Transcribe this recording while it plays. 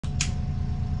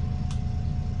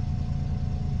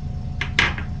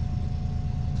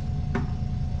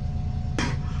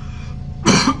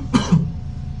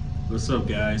What's up,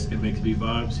 guys?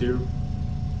 MxBvibes here.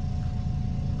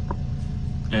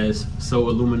 As So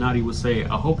Illuminati would say,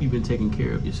 I hope you've been taking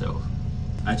care of yourself.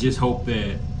 I just hope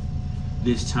that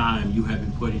this time you have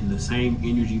been putting the same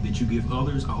energy that you give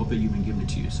others. I hope that you've been giving it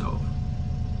to yourself.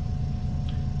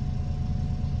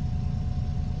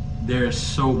 There's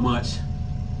so much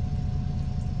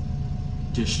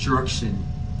destruction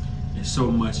and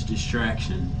so much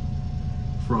distraction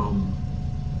from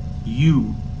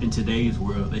you in today's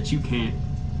world that you can't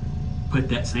put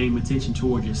that same attention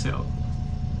toward yourself.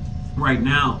 Right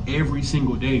now, every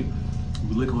single day,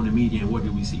 we look on the media and what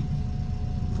do we see?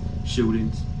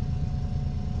 Shootings.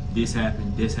 This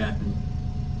happened, this happened.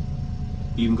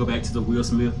 Even go back to the Will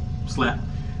Smith slap.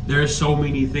 There are so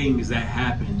many things that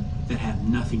happen that have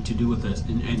nothing to do with us.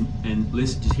 And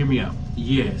listen, just hear me out.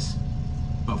 Yes,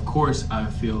 of course, I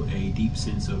feel a deep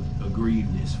sense of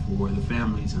aggrievedness for the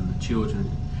families and the children,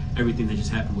 everything that just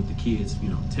happened with the kids, you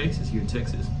know, Texas, here in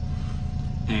Texas.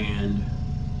 And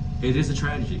it is a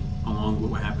tragedy, along with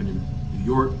what happened in New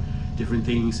York, different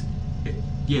things.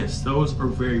 Yes, those are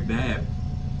very bad,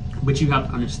 but you have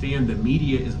to understand the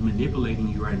media is manipulating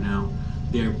you right now.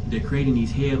 They're creating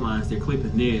these headlines, they're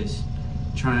clipping this,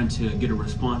 trying to get a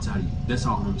response out of you. That's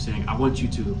all I'm saying. I want you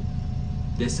to,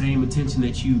 that same attention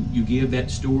that you give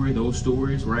that story, those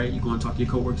stories, right? You're going to talk to your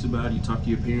coworkers about it, you talk to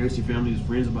your parents, your family, your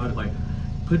friends about it, like,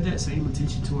 put that same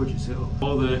attention towards yourself.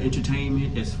 All the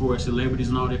entertainment, as far as celebrities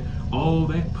and all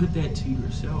that, put that to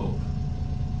yourself.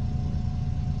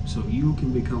 So you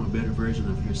can become a better version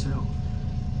of yourself.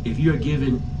 If you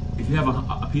have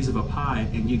a piece of a pie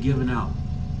and you're giving out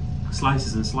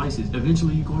slices and slices,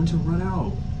 eventually you're going to run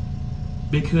out.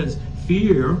 Because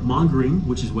fear mongering,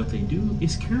 which is what they do,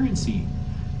 is currency.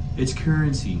 It's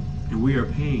currency, and we are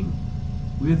paying.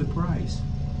 We are the price.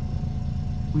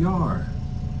 We are.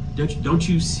 Don't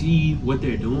you see what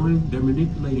they're doing? They're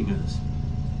manipulating us.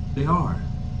 They are.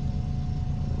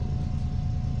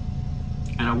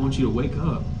 And I want you to wake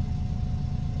up.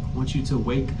 I want you to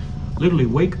literally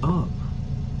wake up.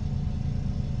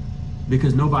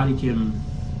 Because nobody can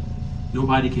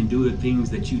do the things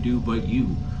that you do but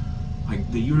you.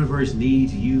 Like, the universe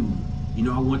needs you. You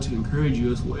know, I want to encourage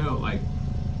you as well. Like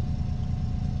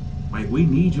we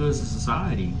need you as a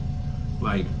society.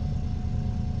 Like,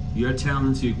 your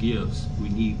talents, your gifts, we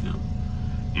need them.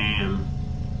 And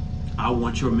I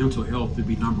want your mental health to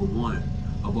be number one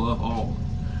above all,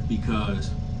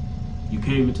 because you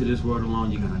came into this world alone,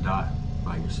 you're gonna die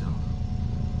by yourself.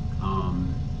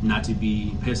 Not to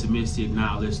be pessimistic,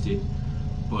 nihilistic,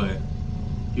 but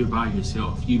you're by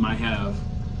yourself. You might have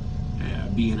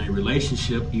be in a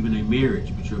relationship, even a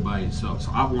marriage, but you're by yourself.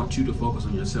 So I want you to focus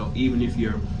on yourself, even if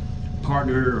your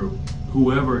partner or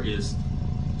whoever is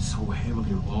so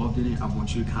heavily involved in it. I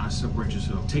want you to kind of separate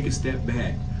yourself, take a step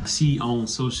back. I see on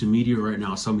social media right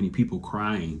now so many people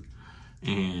crying,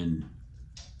 and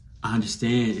I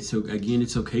understand it's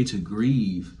okay to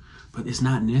grieve, but it's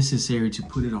not necessary to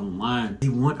put it online. They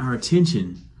want our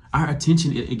attention. Our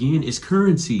attention, again, is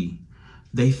currency.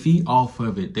 They feed off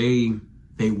of it. They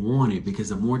want it, because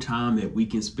the more time that we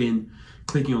can spend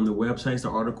clicking on the websites, the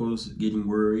articles, getting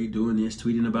worried, doing this,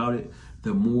 tweeting about it,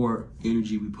 the more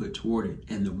energy we put toward it,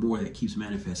 and the more that keeps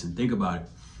manifesting. Think about it,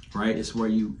 right? It's where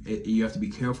you have to be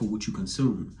careful what you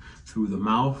consume, through the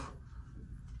mouth,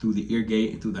 through the ear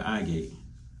gate, and through the eye gate.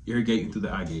 Ear gate and through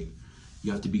the eye gate.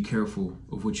 You have to be careful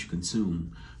of what you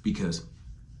consume, because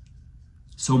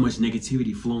so much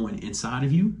negativity flowing inside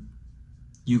of you,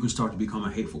 you can start to become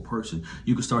a hateful person.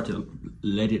 You can start to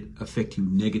let it affect you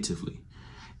negatively.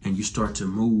 And you start to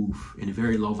move in a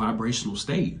very low vibrational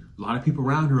state. A lot of people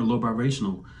around here are low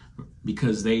vibrational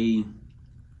because they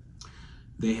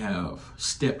have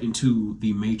stepped into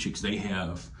the matrix. They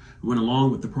have went along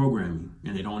with the programming,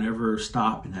 and they don't ever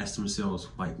stop and ask themselves,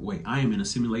 like, wait, I am in a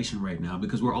simulation right now,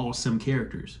 because we're all some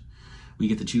characters. We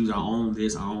get to choose our own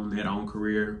this, our own that, our own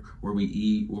career, where we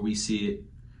eat, where we sit,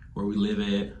 where we live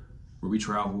at, where we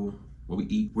travel, where we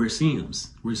eat. We're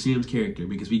Sims. We're Sims character,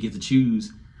 because we get to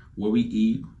choose where we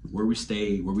eat, where we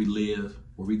stay, where we live,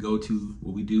 where we go to,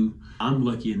 what we do. I'm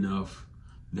lucky enough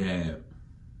that,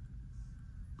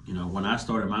 you know, when I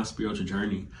started my spiritual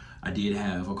journey, I did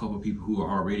have a couple of people who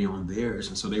are already on theirs.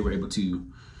 And so they were able to,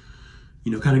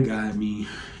 you know, kind of guide me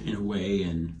in a way.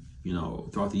 And, you know,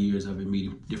 throughout the years, I've been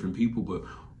meeting different people. But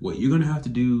what you're going to have to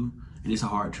do, and it's a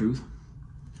hard truth,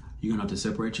 you're going to have to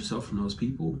separate yourself from those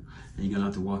people, and you're going to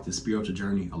have to walk this spiritual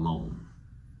journey alone.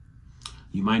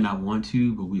 You might not want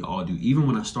to, but we all do. Even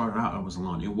when I started out, I was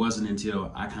alone. It wasn't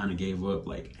until I kind of gave up,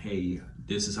 like, hey,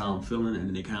 this is how I'm feeling. And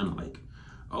then they kind of like,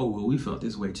 oh, well, we felt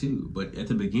this way too. But at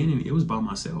the beginning, it was by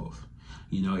myself.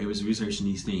 You know, it was researching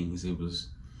these things. It was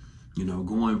you know,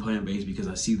 going plant-based because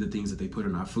I see the things that they put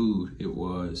in our food. It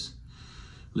was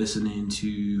listening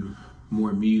to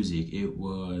more music. It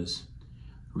was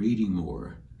reading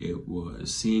more. It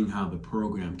was seeing how the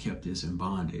program kept us in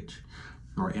bondage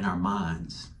or in our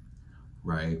minds,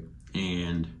 right?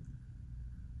 And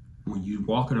when you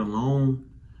walk it alone,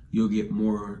 you'll get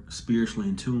more spiritually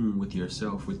in tune with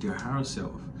yourself, with your higher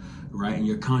self, right? And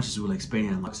your conscience will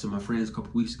expand. Like, so my friends a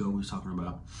couple weeks ago, we were talking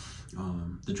about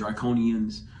the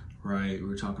Draconians, right? We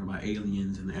were talking about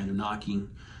aliens and the Anunnaki,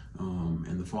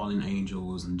 and the fallen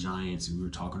angels and giants. And we were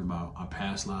talking about our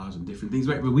past lives and different things,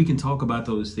 right? But we can talk about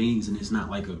those things, and it's not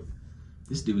like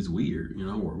this dude is weird, you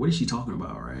know, or what is she talking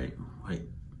about, right? Like,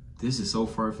 this is so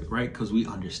perfect, right? Because we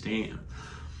understand.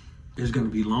 It's going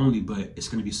to be lonely, but it's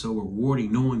going to be so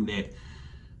rewarding knowing that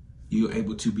you're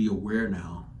able to be aware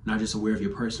now, not just aware of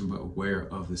your person, but aware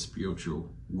of the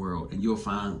spiritual world. And you'll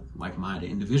find like-minded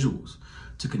individuals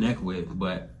to connect with.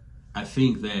 But I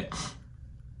think that,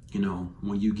 you know,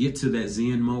 when you get to that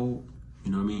Zen mode,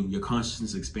 you know what I mean, your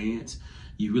consciousness expands,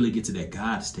 you really get to that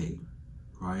God state,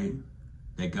 right?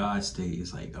 That God state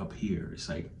is like up here. It's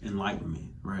like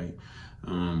enlightenment, right?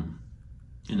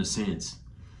 In a sense.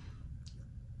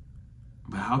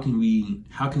 But how can we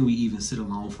even sit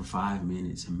alone for 5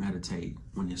 minutes and meditate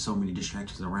when there's so many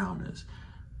distractions around us?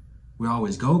 We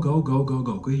always go, go, go, go,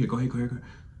 go, go here, go here, go here, go.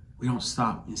 We don't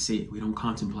stop and sit. We don't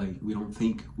contemplate. We don't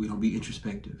think. We don't be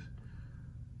introspective.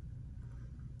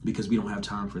 Because we don't have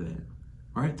time for that.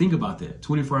 All right? Think about that.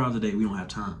 24 hours a day, we don't have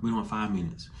time. We don't have 5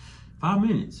 minutes. 5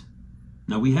 minutes.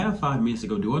 Now, we have 5 minutes to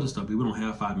go do other stuff, but we don't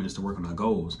have 5 minutes to work on our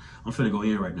goals. I'm finna go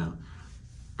in right now.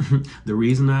 The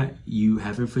reason that you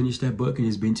haven't finished that book and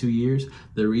it's been 2 years,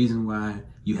 the reason why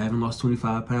you haven't lost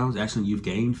 25 pounds, actually you've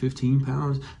gained 15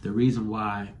 pounds, the reason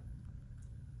why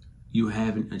you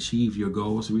haven't achieved your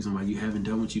goals, the reason why you haven't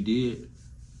done what you did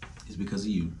is because of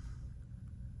you.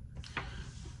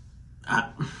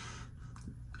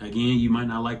 Again, you might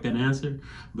not like that answer,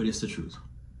 but it's the truth.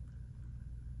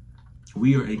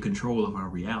 We are in control of our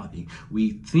reality.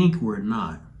 We think we're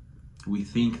not. We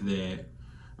think that,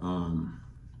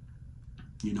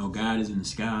 you know, God is in the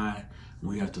sky.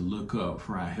 We have to look up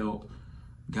for our help.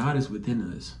 God is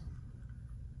within us.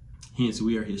 Hence,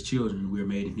 we are his children. We are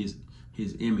made in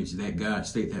his image, that God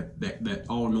state, that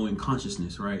all-knowing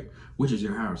consciousness, right? Which is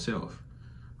your higher self,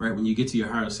 right? When you get to your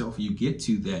higher self, you get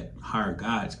to that higher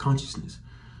God's consciousness,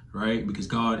 right? Because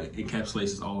God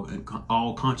encapsulates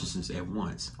all consciousness at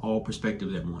once, all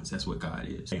perspectives at once. That's what God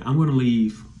is. I'm going to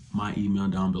leave my email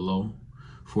down below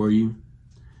for you.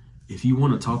 If you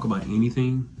want to talk about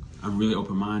anything, I'm really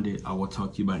open-minded. I will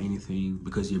talk to you about anything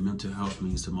because your mental health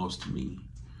means the most to me.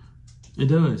 It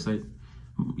does. Like,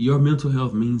 your mental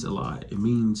health means a lot. It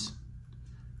means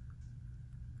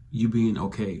you being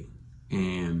okay.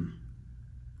 And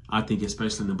I think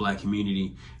especially in the Black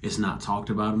community, it's not talked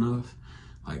about enough.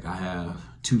 Like, I have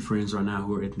 2 friends right now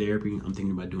who are in therapy. I'm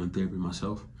thinking about doing therapy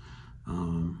myself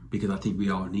because I think we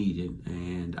all need it.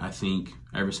 And I think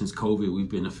ever since COVID, we've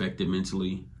been affected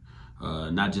mentally.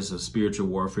 Not just a spiritual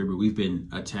warfare, but we've been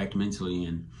attacked mentally,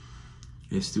 and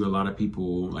it's through a lot of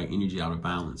people, like energy out of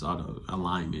balance, out of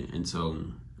alignment. And so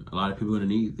a lot of people are gonna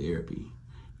need therapy,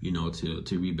 you know, to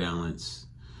rebalance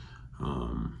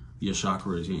your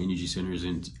chakras, your energy centers,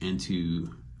 and to,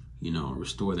 you know,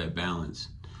 restore that balance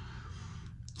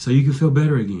so you can feel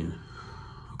better again.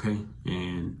 Okay.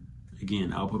 And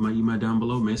again, I'll put my email down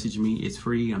below. Message me. It's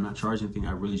free. I'm not charging anything.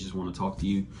 I really just want to talk to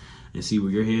you and see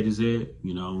where your head is at,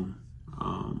 you know,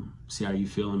 see how you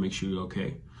feel and make sure you're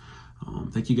okay.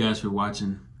 Thank you guys for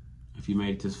watching. If you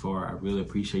made it this far, I really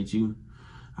appreciate you.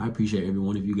 I appreciate every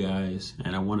one of you guys.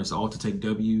 And I want us all to take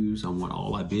W's. I want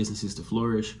all our businesses to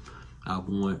flourish. I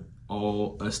want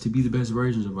all us to be the best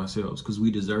versions of ourselves because we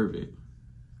deserve it.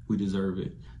 We deserve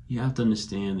it. You have to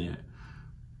understand that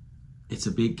it's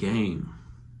a big game.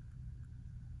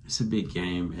 It's a big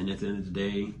game. And at the end of the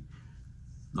day,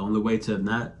 the only way to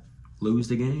not lose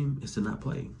the game is to not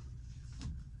play.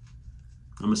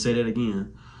 I'm going to say that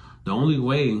again. The only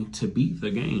way to beat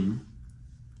the game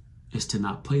is to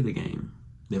not play the game.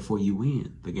 Therefore, you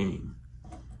win the game.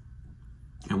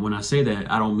 And when I say that,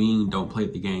 I don't mean don't play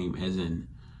the game as in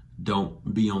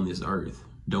don't be on this earth.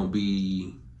 Don't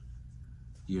be,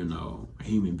 you know, a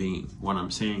human being. What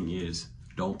I'm saying is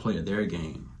don't play their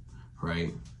game,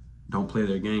 right? Don't play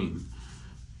their game.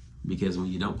 Because when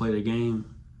you don't play their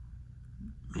game,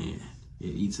 man, it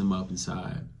eats them up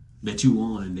inside. That you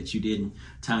won, that you didn't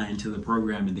tie into the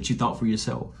program, and that you thought for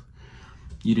yourself.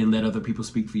 You didn't let other people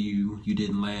speak for you. You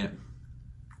didn't let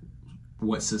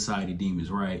what society deems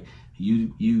is right.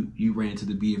 You ran to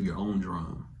the beat of your own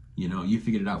drum. You know, you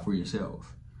figured it out for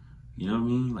yourself. You know what I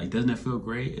mean? Like, doesn't that feel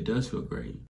great? It does feel great.